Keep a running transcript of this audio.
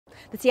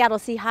The Seattle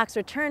Seahawks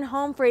return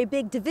home for a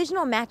big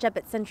divisional matchup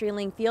at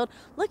CenturyLink Field,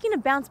 looking to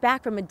bounce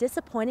back from a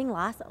disappointing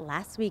loss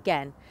last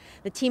weekend.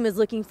 The team is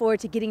looking forward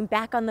to getting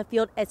back on the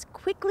field as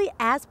quickly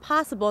as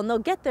possible, and they'll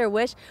get their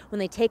wish when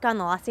they take on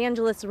the Los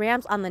Angeles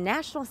Rams on the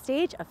national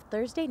stage of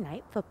Thursday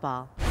Night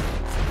Football.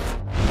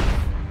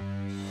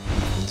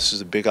 This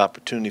is a big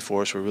opportunity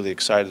for us. We're really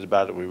excited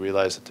about it. We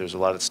realize that there's a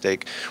lot at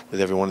stake with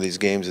every one of these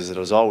games, as it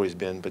has always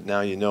been. But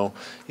now you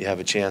have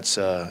a chance,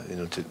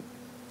 to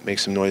make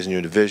some noise in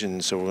your division.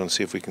 So we're going to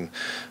see if we can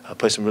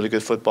play some really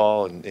good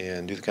football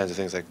and do the kinds of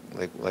things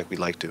like we'd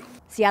like to.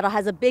 Seattle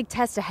has a big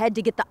test ahead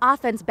to get the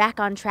offense back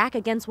on track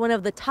against one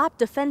of the top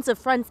defensive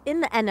fronts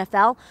in the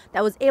NFL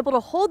that was able to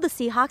hold the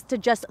Seahawks to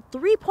just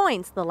 3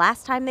 points the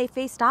last time they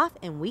faced off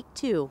in Week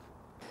 2.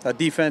 A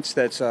defense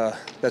that's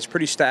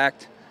pretty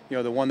stacked.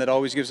 The one that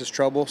always gives us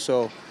trouble.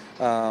 So,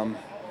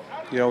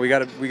 we got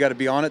to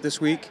be on it this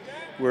week.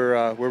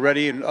 We're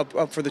ready and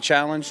up for the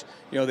challenge.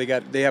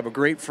 They have a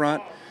great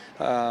front.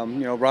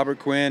 Robert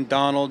Quinn,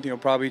 Donald.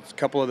 Probably a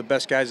couple of the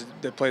best guys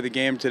that play the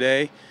game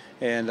today.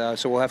 And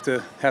so we'll have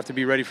to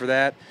be ready for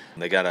that.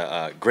 They got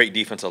a great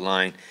defensive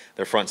line.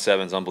 Their front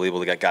seven's unbelievable.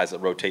 They got guys that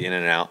rotate in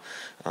and out,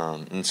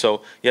 and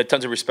so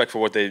tons of respect for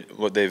what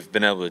they've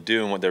been able to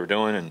do and what they're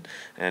doing.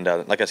 And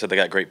like I said, they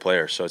got great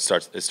players. So it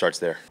starts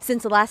there.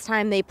 Since the last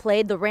time they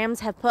played, the Rams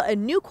have put a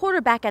new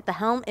quarterback at the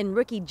helm in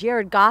rookie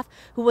Jared Goff,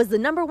 who was the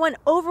 #1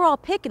 overall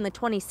pick in the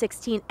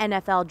 2016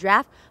 NFL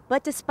Draft.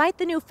 But despite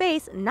the new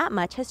face, not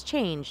much has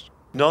changed.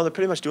 No, they're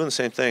pretty much doing the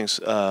same things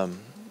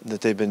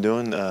that they've been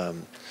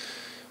doing.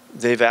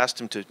 They've asked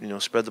him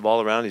to, spread the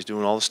ball around. He's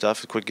doing all the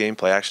stuff, the quick game,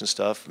 play action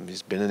stuff.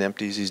 He's been in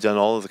empties. He's done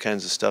all of the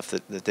kinds of stuff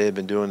that they have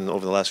been doing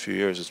over the last few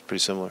years. It's pretty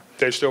similar.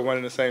 They're still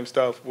running the same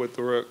stuff with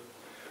the rook,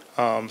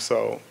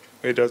 so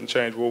it doesn't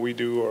change what we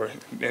do,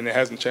 and it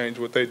hasn't changed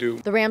what they do.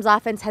 The Rams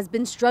offense has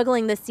been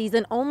struggling this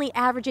season, only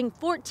averaging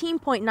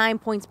 14.9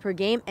 points per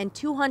game and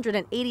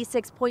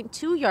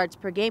 286.2 yards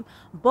per game,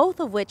 both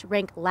of which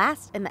rank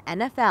last in the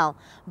NFL.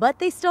 But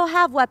they still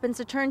have weapons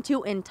to turn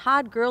to in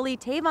Todd Gurley,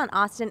 Tavon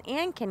Austin,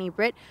 and Kenny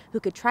Britt, who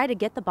could try to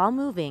get the ball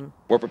moving.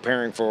 We're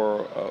preparing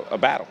for a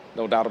battle,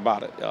 no doubt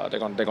about it. They're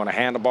going to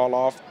hand the ball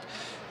off.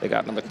 They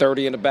got number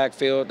 30 in the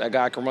backfield. That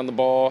guy can run the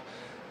ball.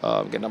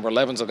 Get number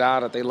 11's a guy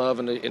that they love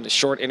in the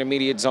short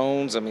intermediate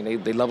zones. I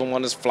mean, they love him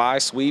on his fly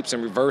sweeps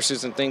and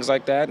reverses and things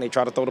like that. And they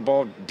try to throw the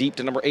ball deep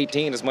to number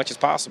 18 as much as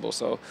possible.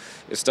 So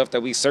it's stuff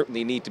that we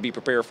certainly need to be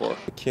prepared for.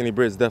 Kenny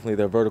Britt is definitely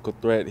their vertical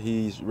threat.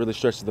 He really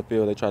stretches the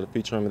field. They try to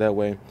feature him that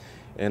way.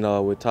 And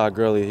with Todd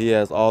Gurley, he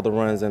has all the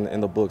runs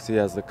in the books. He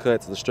has the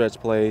cuts, the stretch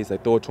plays. They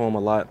throw it to him a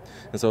lot.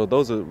 And so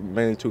those are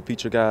mainly two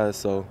feature guys.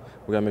 So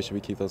we got to make sure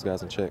we keep those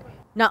guys in check.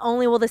 Not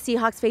only will the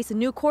Seahawks face a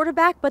new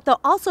quarterback, but they'll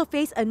also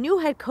face a new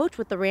head coach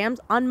with the Rams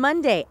on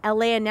Monday.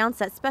 LA announced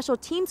that special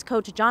teams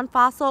coach John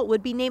Fossil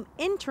would be named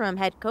interim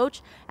head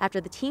coach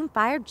after the team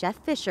fired Jeff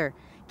Fisher.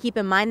 Keep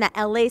in mind that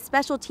LA's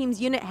special teams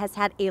unit has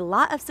had a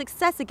lot of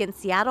success against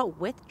Seattle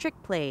with trick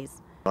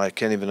plays. I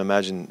can't even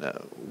imagine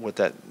what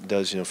that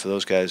does, for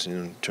those guys,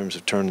 in terms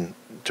of turning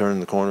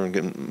the corner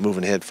and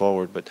moving head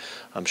forward. But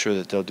I'm sure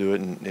that they'll do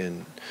it,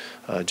 and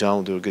John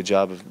will do a good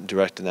job of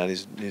directing that.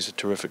 He's a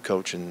terrific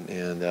coach,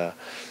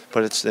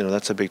 but it's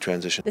that's a big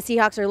transition. The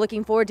Seahawks are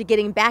looking forward to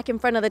getting back in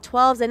front of the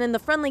 12s, and in the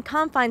friendly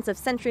confines of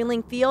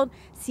CenturyLink Field,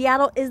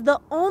 Seattle is the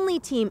only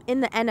team in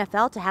the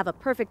NFL to have a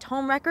perfect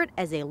home record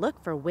as they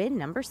look for win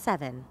number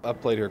 7. I've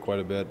played here quite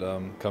a bit,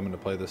 coming to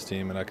play this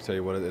team, and I can tell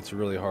you what, it's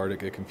really hard.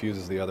 It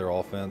confuses the other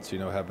offense,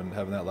 having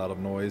that loud of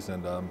noise,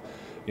 and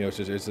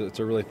it's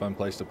a really fun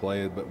place to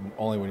play, but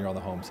only when you're on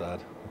the home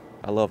side.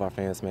 I love our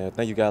fans, man.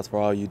 Thank you guys for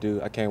all you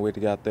do. I can't wait to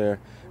get out there,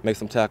 make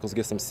some tackles,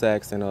 get some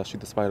sacks, and shoot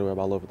the spider web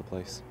all over the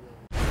place.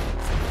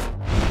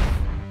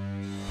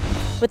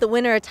 With the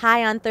winner a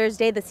tie on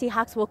Thursday, the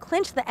Seahawks will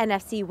clinch the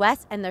NFC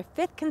West and their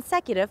 5th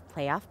consecutive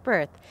playoff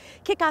berth.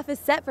 Kickoff is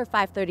set for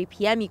 5:30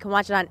 p.m. You can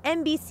watch it on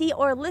NBC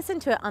or listen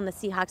to it on the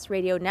Seahawks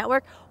Radio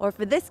Network, or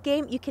for this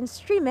game, you can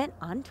stream it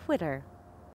on Twitter.